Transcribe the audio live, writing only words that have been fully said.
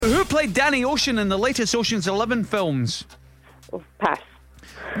played Danny Ocean in the latest Ocean's 11 films? Oh, pass.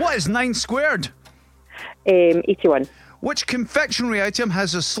 What is 9 squared? 81. Which confectionery item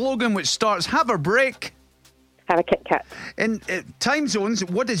has a slogan which starts, have a break? Have a Kit Kat. In time zones,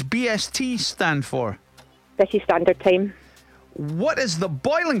 what does BST stand for? British Standard Time. What is the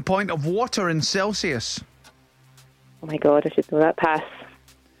boiling point of water in Celsius? Oh my God, I should know that. Pass.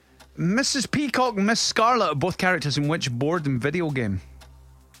 Mrs. Peacock and Miss Scarlett are both characters in which board and video game?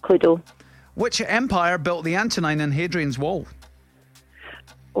 Cluedo. Which empire built the Antonine and Hadrian's Wall?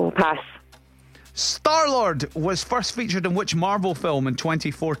 Oh, pass. Star-Lord was first featured in which Marvel film in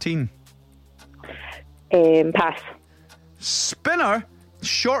 2014? Pass. Spinner,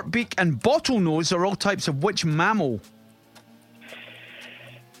 shortbeak and bottlenose are all types of which mammal?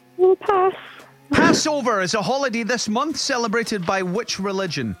 Oh, pass. Passover is a holiday this month celebrated by which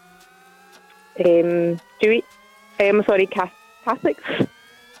religion? Jewish. Catholics.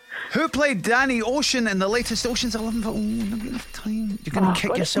 Who played Danny Ocean in the latest Ocean's 11 film? Oh, not enough time. You're going to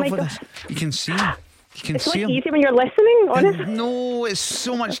kick yourself with this. You can see him. You can It's see so him. easy when you're listening, honest. No, it's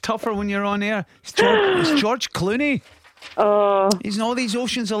so much tougher when you're on air. It's George Clooney. Oh. He's in all these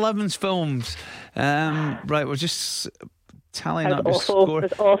Ocean's 11's films. Right, we're just tallying up the score.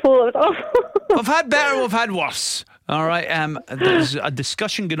 It was awful. It was awful. We've had better, we've had worse. All right, there's a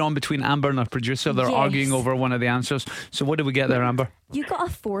discussion going on between Amber and our producer. They're arguing over one of the answers. So what did we get there, Amber? You got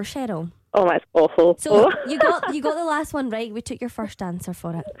a 4, Cheryl. Oh, that's awful. So you got the last one right. We took your first answer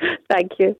for it. Thank you.